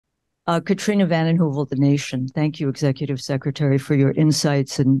Katrina Vanden Heuvel, The Nation. Thank you, Executive Secretary, for your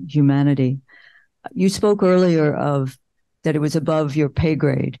insights in humanity. You spoke earlier of that it was above your pay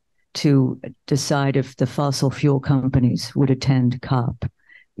grade to decide if the fossil fuel companies would attend COP.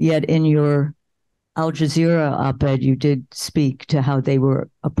 Yet in your Al Jazeera op-ed, you did speak to how they were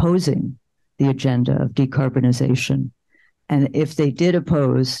opposing the agenda of decarbonization. And if they did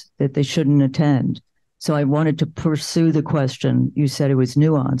oppose, that they shouldn't attend. So I wanted to pursue the question. You said it was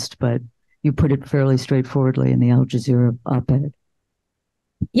nuanced, but you put it fairly straightforwardly in the Al Jazeera op-ed.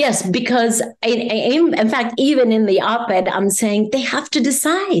 Yes, because in fact, even in the op-ed, I'm saying they have to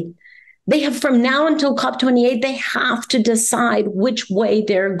decide. They have, from now until COP28, they have to decide which way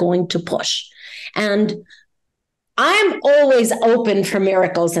they're going to push. And I'm always open for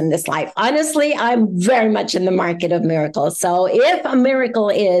miracles in this life. Honestly, I'm very much in the market of miracles. So if a miracle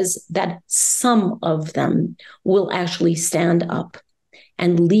is that some of them will actually stand up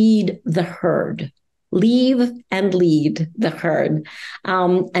and lead the herd, leave and lead the herd,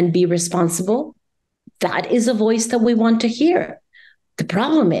 and be responsible, that is a voice that we want to hear. The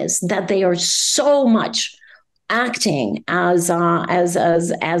problem is that they are so much acting as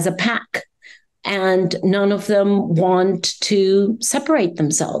a pack, and none of them want to separate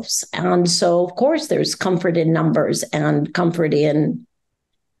themselves. And so, of course, there's comfort in numbers and comfort in,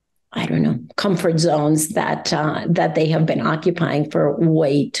 I don't know, comfort zones that they have been occupying for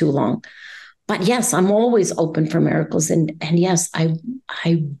way too long. But yes, I'm always open for miracles. And yes,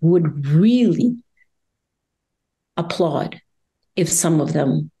 I would really applaud if some of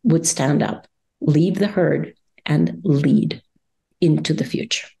them would stand up, leave the herd, and lead into the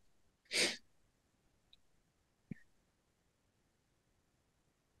future.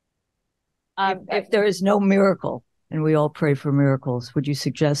 If there is no miracle, and we all pray for miracles, would you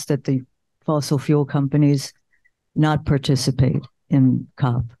suggest that the fossil fuel companies not participate in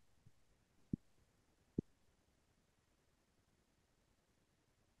COP?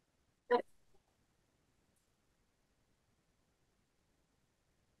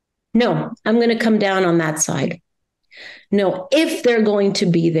 No, I'm going to come down on that side. No, if they're going to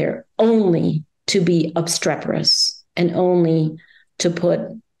be there only to be obstreperous and only to put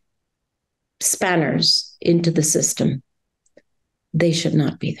spanners into the system, they should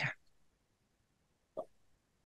not be there.